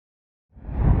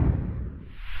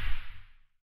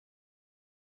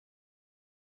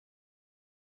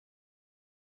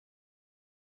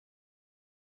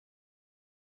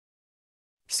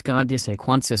Scott Disick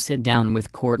wants to sit down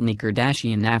with Kourtney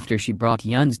Kardashian after she brought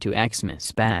Younes to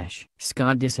Xmas bash.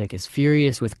 Scott Disick is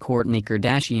furious with Kourtney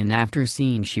Kardashian after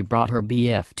seeing she brought her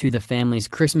BF to the family's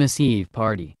Christmas Eve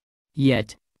party.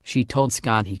 Yet, she told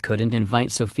Scott he couldn't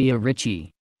invite Sofia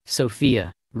Richie.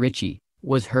 Sofia Richie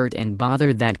was hurt and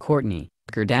bothered that Kourtney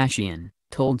Kardashian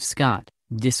told Scott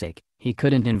Disick he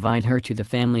couldn't invite her to the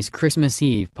family's Christmas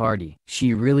Eve party.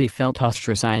 She really felt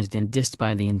ostracized and dissed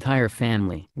by the entire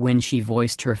family. When she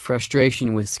voiced her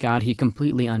frustration with Scott, he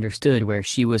completely understood where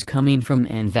she was coming from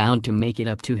and vowed to make it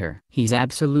up to her. He's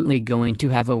absolutely going to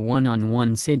have a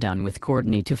one-on-one sit-down with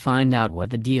Kourtney to find out what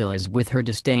the deal is with her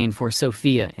disdain for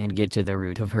Sofia and get to the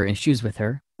root of her issues with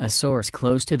her. A source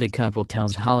close to the couple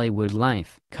tells Hollywood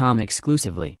Life.com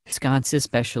exclusively. Scott's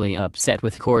especially upset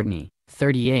with Kourtney,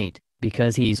 38,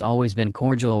 because he's always been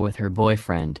cordial with her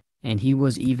boyfriend, and he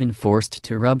was even forced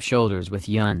to rub shoulders with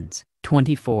Younes,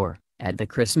 24, at the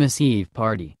Christmas Eve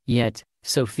party. Yet,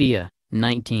 Sofia,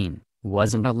 19,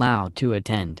 wasn't allowed to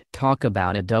attend. Talk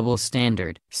about a double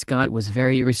standard. Scott was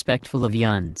very respectful of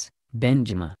Younes,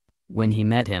 Benjamin, when he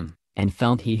met him, and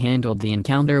felt he handled the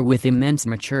encounter with immense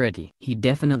maturity. He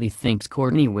definitely thinks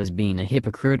Kourtney was being a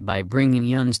hypocrite by bringing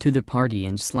Younes to the party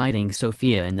and slighting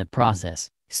Sofia in the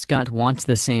process. Scott wants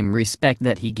the same respect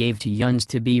that he gave to Younes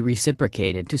to be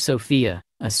reciprocated to Sofia,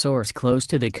 a source close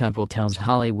to the couple tells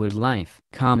Hollywood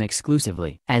Life.com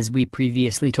exclusively. As we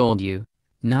previously told you,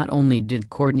 not only did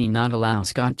Kourtney not allow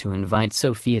Scott to invite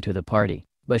Sofia to the party,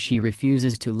 but she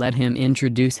refuses to let him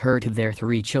introduce her to their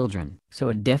 3 children. So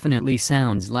it definitely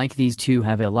sounds like these two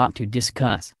have a lot to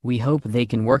discuss. We hope they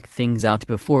can work things out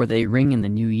before they ring in the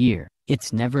new year.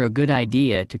 It's never a good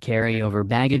idea to carry over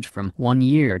baggage from one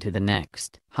year to the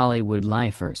next. Hollywood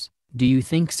Lifers, do you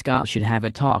think Scott should have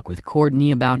a talk with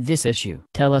Kourtney about this issue?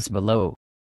 Tell us below.